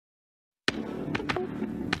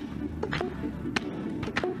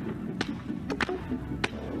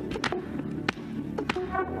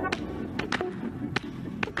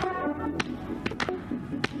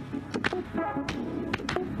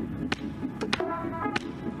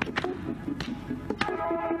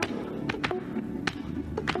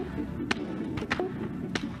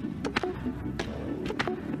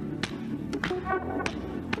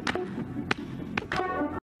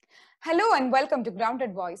and welcome to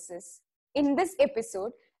Grounded Voices. In this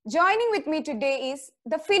episode, joining with me today is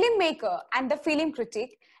the filmmaker and the film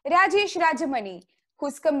critic Rajesh Rajamani,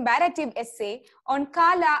 whose comparative essay on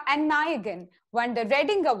Kala and Nayagan won the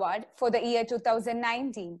Reading Award for the year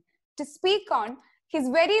 2019. To speak on his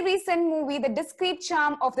very recent movie, The Discreet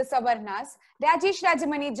Charm of the Savarnas, Rajesh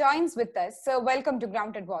Rajamani joins with us. So welcome to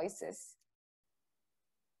Grounded Voices.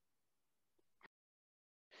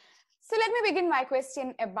 So let me begin my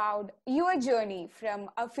question about your journey from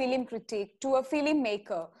a film critic to a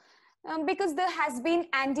filmmaker. Because there has been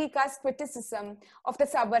anti-caste criticism of the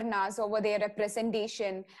Savarnas over their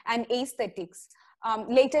representation and aesthetics.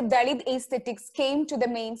 Later, Dalit aesthetics came to the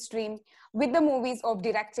mainstream with the movies of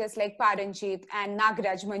directors like Paranjit and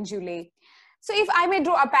Nagaraj Manjule. So if I may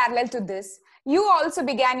draw a parallel to this, you also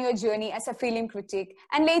began your journey as a film critic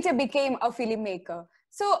and later became a filmmaker.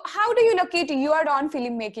 So how do you locate your own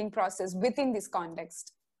filmmaking process within this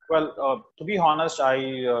context? Well, to be honest,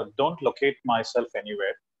 I don't locate myself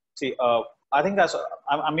anywhere. See, I think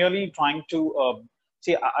I'm merely trying to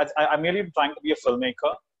I'm merely trying to be a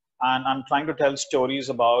filmmaker, and I'm trying to tell stories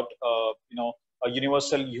about a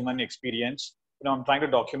universal human experience. I'm trying to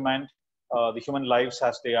document the human lives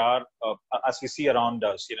as they are, as we see around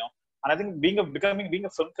us. And I think being a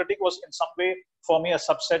film critic was in some way for me a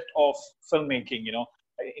subset of filmmaking.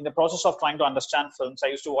 In the process of trying to understand films, I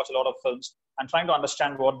used to watch a lot of films and trying to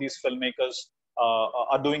understand what these filmmakers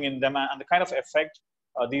are doing in them and the kind of effect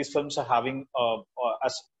these films are having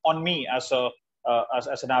on me as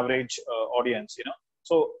an average audience.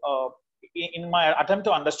 So in my attempt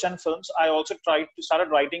to understand films, I also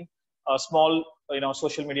started writing a small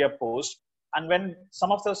social media post. And when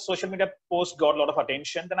some of the social media posts got a lot of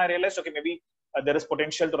attention, then I realized, okay, maybe there is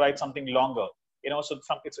potential to write something longer. So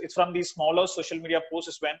it's from these smaller social media posts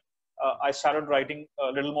is when I started writing a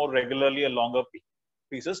little more regularly, a longer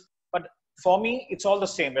pieces. But for me, it's all the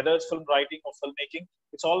same, whether it's film writing or filmmaking.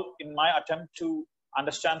 It's all in my attempt to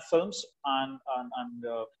understand films,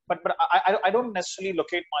 but I don't necessarily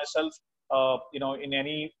locate myself, in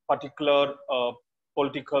any particular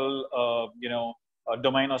political,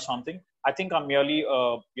 domain or something. I think I'm merely,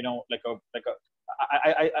 I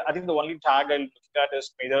think the only tag I look at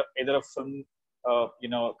is either a film,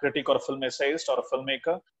 critic or a film essayist or a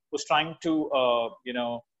filmmaker who's trying to,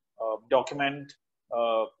 document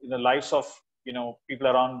the lives of people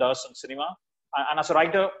around us in cinema. And as a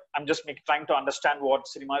writer, I'm just trying to understand what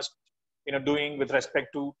cinema is doing with respect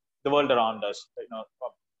to the world around us.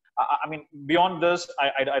 I mean, beyond this,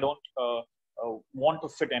 I don't want to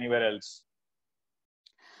fit anywhere else.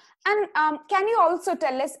 And can you also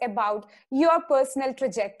tell us about your personal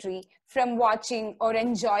trajectory from watching or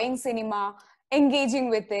enjoying cinema, engaging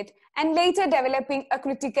with it, and later developing a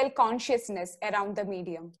critical consciousness around the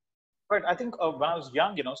medium? Right. I think when I was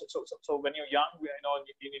young, so when you're young,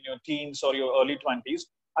 in your teens or your early 20s,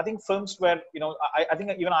 I think films were, I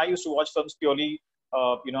think even I used to watch films purely,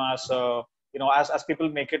 as people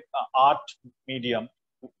make it art medium,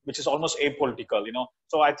 which is almost apolitical,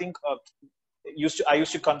 So I think I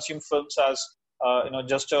used to consume films as,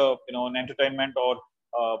 just an entertainment or,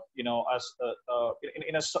 as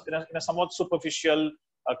in a somewhat superficial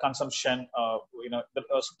consumption,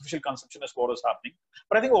 superficial consumption is what is happening.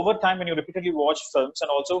 But I think over time, when you repeatedly watch films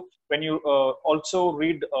and also when you also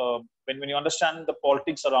read, when you understand the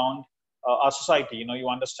politics around our society, you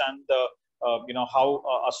understand the, how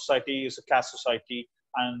our society is a caste society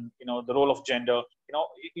and, the role of gender,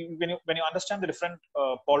 when you understand the different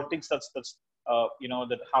politics that's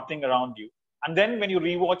that happening around you. And then when you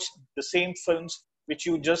rewatch the same films, which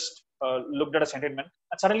you just looked at as entertainment,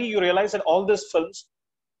 and suddenly you realize that all these films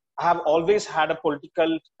have always had a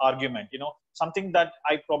political argument, something that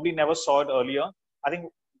I probably never saw it earlier. I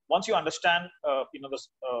think once you understand,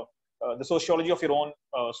 the sociology of your own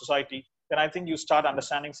society, then I think you start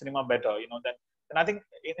understanding cinema better, then I think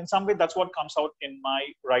in some way that's what comes out in my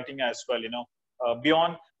writing as well,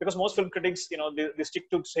 beyond, because most film critics, they stick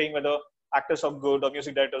to saying whether actors are good or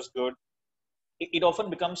music directors good. It often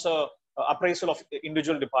becomes a appraisal of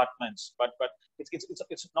individual departments, but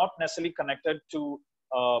it's not necessarily connected to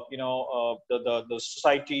the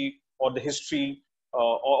society or the history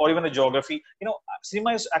or even the geography.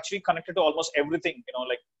 Cinema is actually connected to almost everything.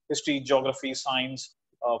 Like history, geography, science,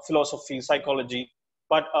 philosophy, psychology.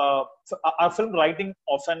 But our film writing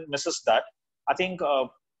often misses that. I think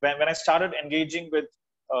when I started engaging with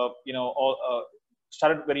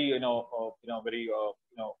started very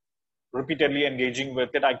repeatedly engaging with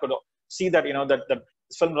it, I could see that that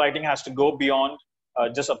film writing has to go beyond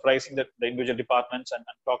just appraising the individual departments and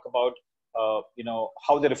talk about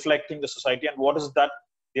how they're reflecting the society and what is that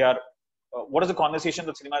they are what is the conversation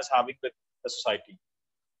that cinema is having with the society.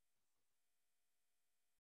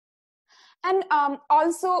 And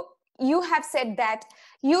also, you have said that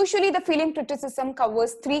usually the film criticism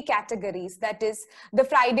covers three categories, that is the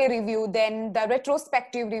Friday review, then the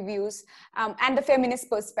retrospective reviews, and the feminist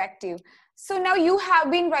perspective. So now you have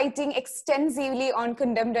been writing extensively on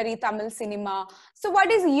contemporary Tamil cinema. So what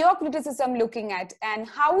is your criticism looking at, and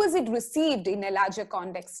how is it received in a larger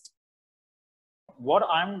context? What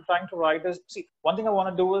I'm trying to write is, see, one thing I want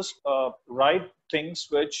to do is write things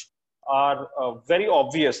which are very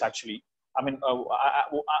obvious, actually. I mean,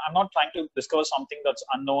 I'm not trying to discover something that's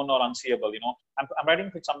unknown or unseeable. I'm writing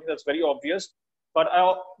something that's very obvious. But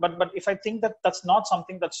if I think that that's not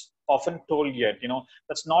something that's often told yet,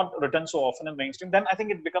 that's not written so often in mainstream, then I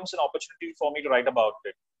think it becomes an opportunity for me to write about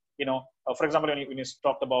it. For example, when you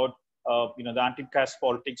talked about the anti-caste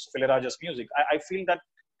politics of Ilayaraja's music, I feel that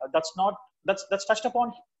that's not that's touched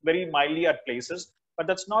upon very mildly at places, but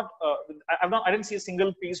that's not. I didn't see a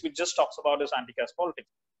single piece which just talks about this anti-caste politics,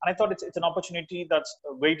 and I thought it's an opportunity that's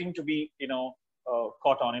waiting to be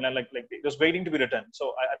caught on. Like it was waiting to be written.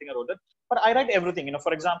 So I think I wrote it. But I write everything.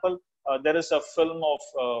 For example, there is a film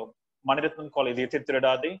of Maniratnam called Idiyathe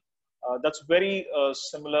Thiradade. That's very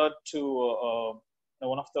similar to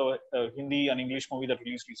one of the Hindi and English movie that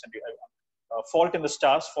released recently. Fault in the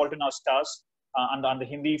Stars, Fault in Our Stars, and the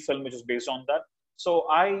Hindi film which is based on that. So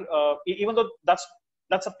even though that's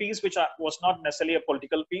a piece which was not necessarily a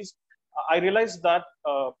political piece, I realized that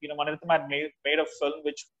Maniratnam had made a film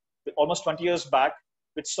which almost 20 years back,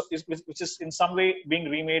 which is in some way being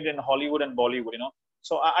remade in Hollywood and Bollywood.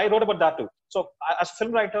 So I wrote about that too. So as a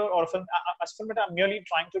film writer as a film writer, I'm merely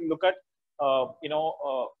trying to look at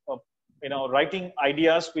writing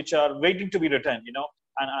ideas which are waiting to be written.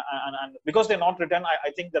 And because they're not written,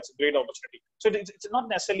 I think that's a great opportunity. So it's not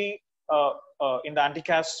necessarily in the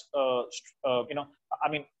anti-caste, I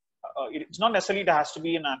mean, it's not necessarily it has to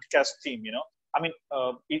be an anti-caste theme, I mean,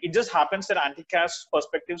 it just happens that anti-caste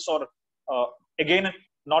perspectives are, again,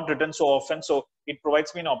 not written so often, so it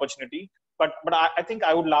provides me an opportunity. But I think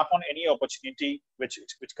I would laugh on any opportunity which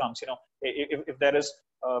comes, if there is,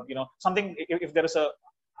 something, if there is a,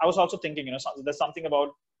 I was also thinking, there's something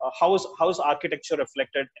about how is architecture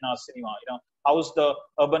reflected in our cinema? How is the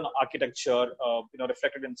urban architecture,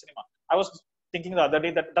 reflected in cinema? I was thinking the other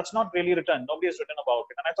day that that's not really written. Nobody has written about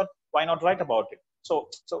it, and I thought, why not write about it? So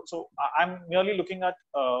I'm merely looking at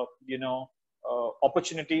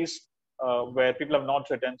opportunities where people have not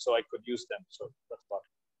written, so I could use them. So that's about it.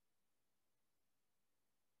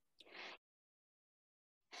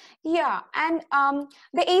 Yeah, and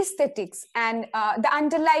the aesthetics and the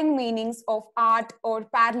underlying meanings of art or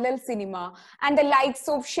parallel cinema and the likes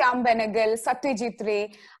of Shyam Benegal, Satyajit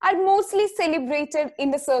Ray are mostly celebrated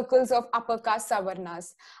in the circles of upper caste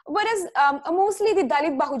Savarnas, whereas mostly the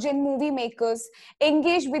Dalit Bahujan movie makers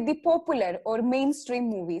engage with the popular or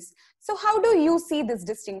mainstream movies. So how do you see this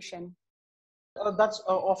distinction? That's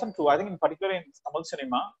often true. I think, in particular in Tamil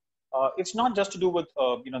cinema, it's not just to do with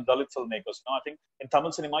Dalit filmmakers. I think in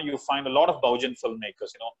Tamil cinema you find a lot of Bahujan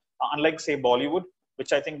filmmakers. Unlike say Bollywood,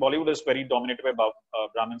 which I think Bollywood is very dominated by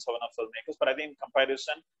Brahmin Savarna filmmakers. But I think in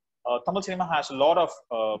comparison, Tamil cinema has a lot of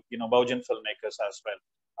Bahujan filmmakers as well.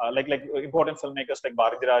 Like important filmmakers like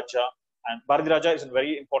Bharati Raja, and Bharati Raja is a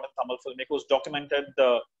very important Tamil filmmaker who's documented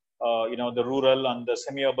the rural and the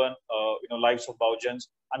semi-urban lives of Bahujans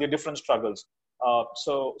and their different struggles.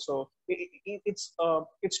 So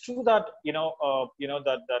it's true that the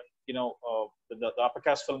upper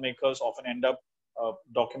caste filmmakers often end up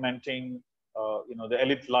documenting the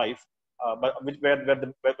elite life, but where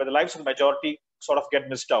the lives of the majority sort of get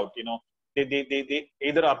missed out. They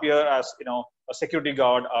either appear as a security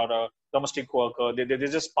guard or a domestic worker. They're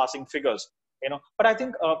just passing figures. But I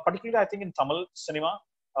think particularly I think in Tamil cinema,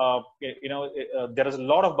 there is a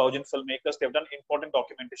lot of Bahujan filmmakers. They've done important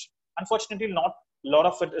documentation. Unfortunately, not a lot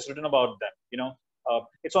of it is written about them.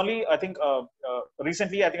 It's only, I think,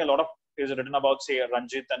 recently, I think a lot of it is written about, say,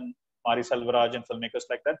 Ranjit and Mari Selvaraj and filmmakers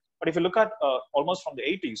like that. But if you look at almost from the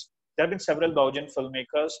 80s, there have been several Bahujan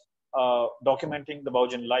filmmakers documenting the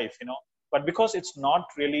Bahujan life. But because it's not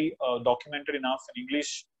really documented enough in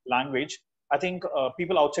English language, I think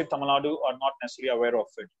people outside Tamil Nadu are not necessarily aware of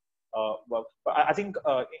it. But I think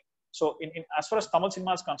so. In as far as Tamil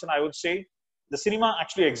cinema is concerned, I would say the cinema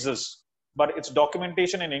actually exists, but its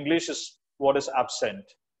documentation in English is what is absent.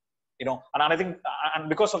 And I think, and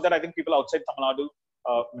because of that, I think people outside Tamil Nadu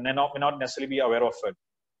may not necessarily be aware of it.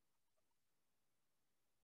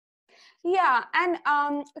 Yeah, and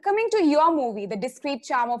coming to your movie, The Discreet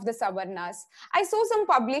Charm of the Savarnas, I saw some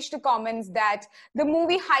published comments that the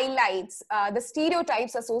movie highlights the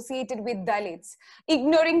stereotypes associated with Dalits,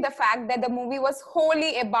 ignoring the fact that the movie was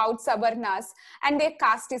wholly about Savarnas and their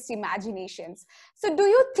casteist imaginations. So, do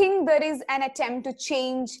you think there is an attempt to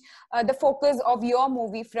change the focus of your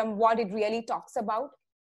movie from what it really talks about?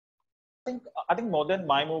 I think more than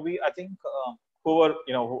my movie, I think whoever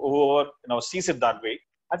sees it that way,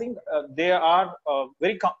 I think they are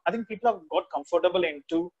I think people have got comfortable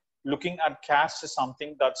into looking at caste as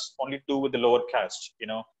something that's only to do with the lower caste.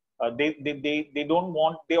 They don't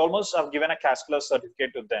want, they almost have given a caste plus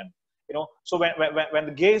certificate to them. So when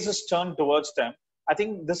the gaze is turned towards them, I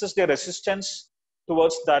think this is their resistance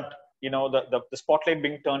towards that, the spotlight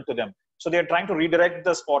being turned to them. So they're trying to redirect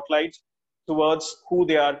the spotlight towards who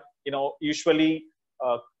they are, usually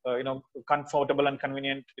uh, comfortable and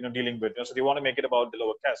convenient, dealing with. So they want to make it about the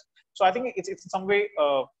lower caste. So I think it's in some way,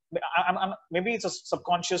 maybe it's a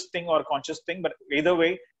subconscious thing or a conscious thing, but either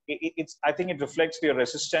way, it's, I think it reflects their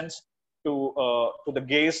resistance to the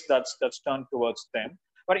gaze that's turned towards them.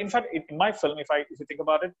 But in fact, in my film, if you think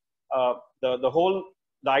about it, the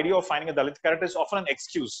idea of finding a Dalit character is often an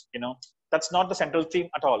excuse. That's not the central theme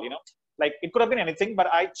at all. Like it could have been anything, but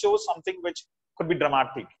I chose something which could be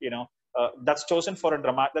dramatic. That's chosen for a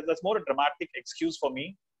drama. That's more a dramatic excuse for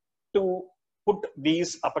me to put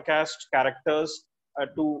these upper caste characters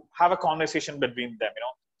to have a conversation between them.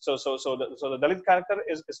 So the Dalit character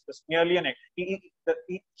is merely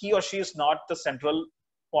he or she is not the central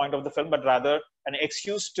point of the film, but rather an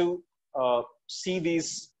excuse to see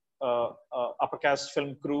these upper caste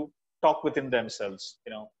film crew talk within themselves.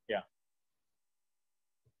 Yeah.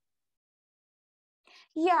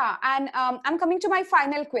 Yeah, and I'm coming to my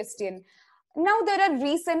final question. Now, there are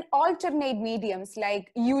recent alternate mediums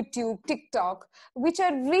like YouTube, TikTok, which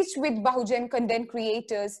are rich with Bahujan content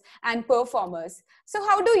creators and performers. So,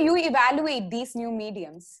 how do you evaluate these new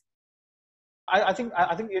mediums? I think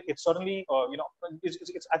it's certainly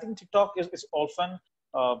I think TikTok is often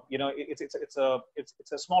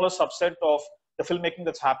it's a smaller subset of the filmmaking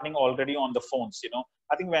that's happening already on the phones.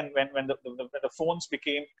 I think when the phones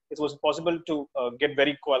became, it was possible to get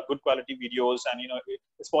very good quality videos, and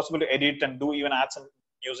it's possible to edit and do, even add some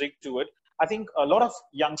music to it. I think a lot of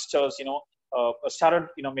youngsters started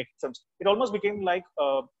making films. It almost became like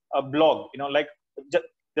a blog. Like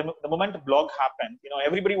the moment the blog happened,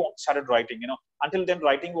 everybody started writing. Until then,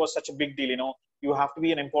 writing was such a big deal. You have to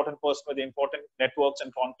be an important person with important networks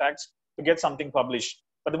and contacts to get something published.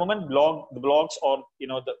 But the moment the blogs, or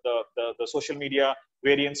the social media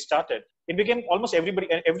variants started, it became almost every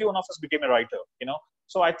one of us became a writer.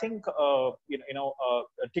 So I think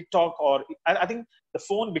TikTok, or I think the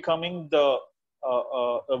phone becoming the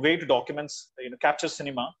a way to document, capture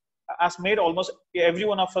cinema, has made almost every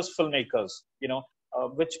one of us filmmakers.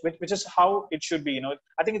 Which is how it should be.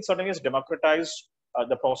 I think it certainly has democratized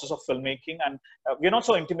the process of filmmaking, and we're not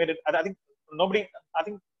so intimidated. I think nobody. I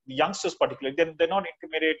think the youngsters particularly, they're not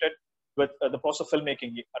intimidated with the process of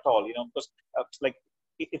filmmaking at all. Because like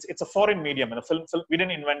it's a foreign medium, and film we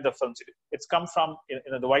didn't invent the films. It's come from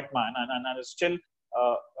the white man, and it's still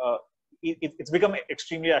it's become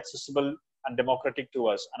extremely accessible and democratic to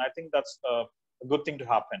us. And I think that's a good thing to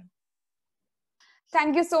happen.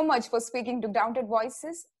 Thank you so much for speaking to Grounded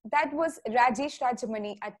Voices. That was Rajesh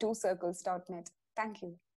Rajamani at twocircles.net. Thank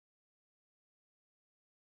you.